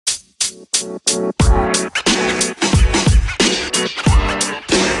What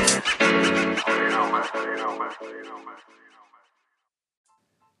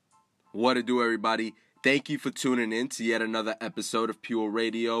to do, everybody? Thank you for tuning in to yet another episode of Pure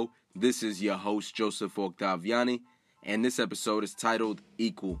Radio. This is your host, Joseph Octaviani, and this episode is titled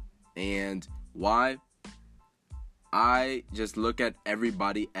Equal. And why? I just look at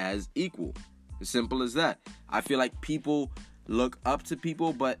everybody as equal. As simple as that. I feel like people look up to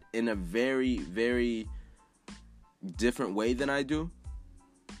people, but in a very, very different way than I do.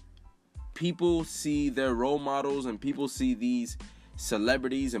 People see their role models and people see these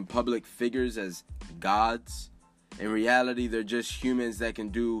celebrities and public figures as gods. In reality, they're just humans that can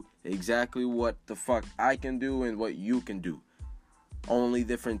do exactly what the fuck I can do and what you can do. Only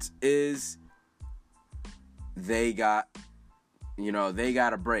difference is they got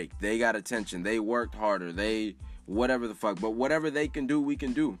a break. They got attention. They worked harder. They whatever the fuck. But whatever they can do, we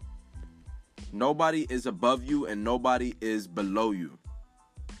can do. Nobody is above you and nobody is below you.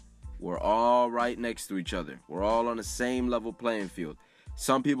 We're all right next to each other. We're all on the same level playing field.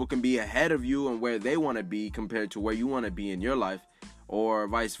 Some people can be ahead of you and where they want to be compared to where you want to be in your life. Or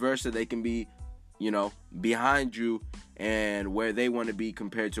vice versa, they can be, behind you and where they want to be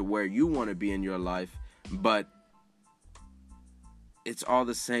compared to where you want to be in your life. But it's all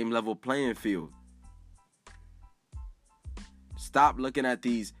the same level playing field. Stop looking at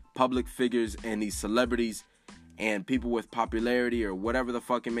these public figures and these celebrities and people with popularity or whatever the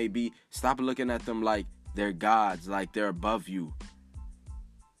fuck it may be. Stop looking at them like they're gods, like they're above you.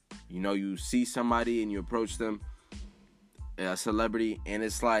 You see somebody and you approach them, a celebrity, and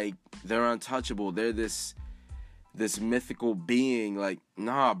it's like they're untouchable. They're this mythical being. Like,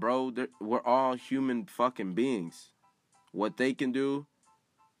 nah, bro, we're all human fucking beings. What they can do,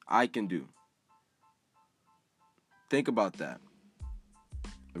 I can do. Think about that.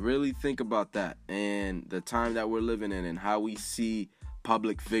 Really think about that and the time that we're living in and how we see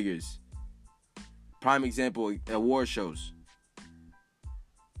public figures. Prime example, award shows.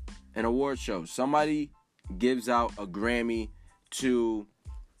 An award show. Somebody gives out a Grammy to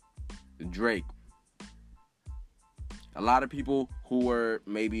Drake. A lot of people who were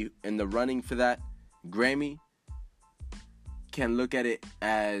maybe in the running for that Grammy can look at it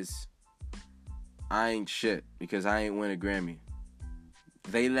as, I ain't shit because I ain't win a Grammy.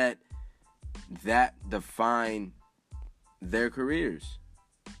 They let that define their careers.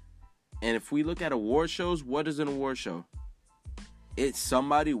 And if we look at award shows, what is an award show? It's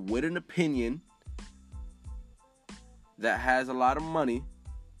somebody with an opinion that has a lot of money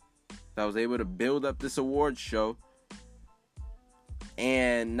that was able to build up this award show.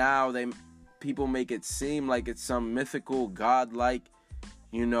 And now people make it seem like it's some mythical, godlike,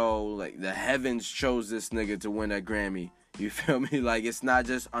 like the heavens chose this nigga to win that Grammy. You feel me? Like, it's not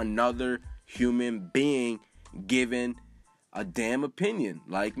just another human being giving a damn opinion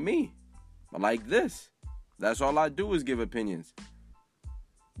like me. Like this. That's all I do is give opinions.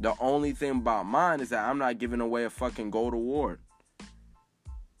 The only thing about mine is that I'm not giving away a fucking gold award.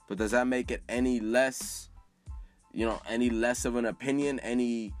 But does that make it any less, any less of an opinion,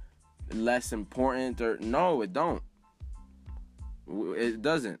 any less important? Or no, it don't. It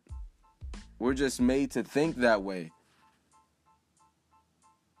doesn't. We're just made to think that way.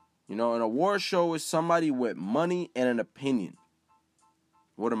 An award show is somebody with money and an opinion.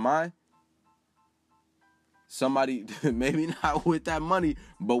 What am I? Somebody, maybe not with that money,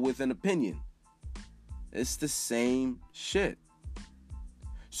 but with an opinion. It's the same shit.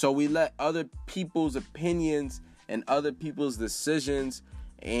 So we let other people's opinions and other people's decisions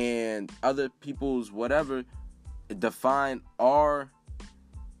and other people's whatever define our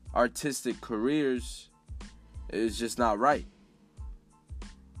artistic careers. It's just not right.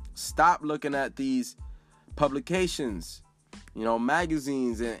 Stop looking at these publications,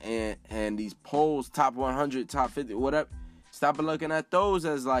 magazines and these polls, top 100, top 50, whatever. Stop looking at those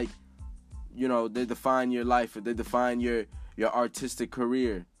as like, they define your life or they define your artistic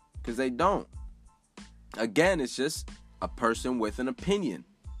career. Because they don't. Again, it's just a person with an opinion.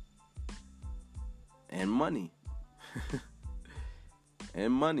 And money.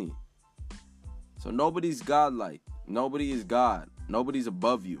 And money. So nobody's godlike. Nobody is God. Nobody's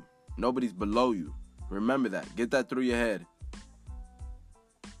above you. Nobody's below you. Remember that. Get that through your head.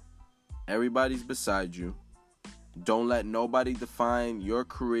 Everybody's beside you. Don't let nobody define your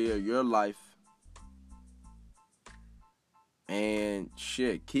career, your life. And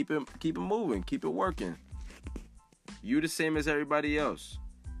shit, keep it moving. Keep it working. You the same as everybody else.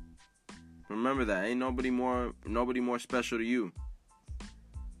 Remember that. Ain't nobody more special to you.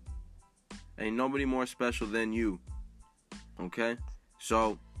 Ain't nobody more special than you. Okay?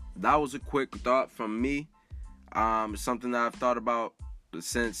 So, that was a quick thought from me. Something that I've thought about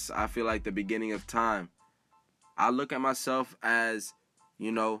since I feel like the beginning of time. I look at myself as,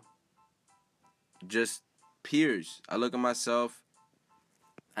 just peers. I look at myself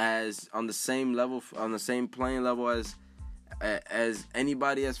as on the same level, on the same playing level as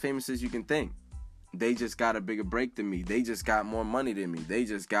anybody as famous as you can think. They just got a bigger break than me. They just got more money than me. They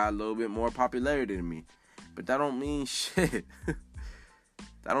just got a little bit more popularity than me. But that don't mean shit.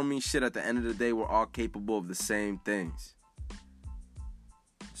 That don't mean shit. At the end of the day, we're all capable of the same things.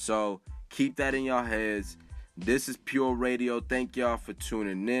 So keep that in your heads. This is Pure Radio. Thank y'all for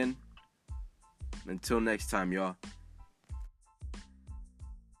tuning in. Until next time, y'all.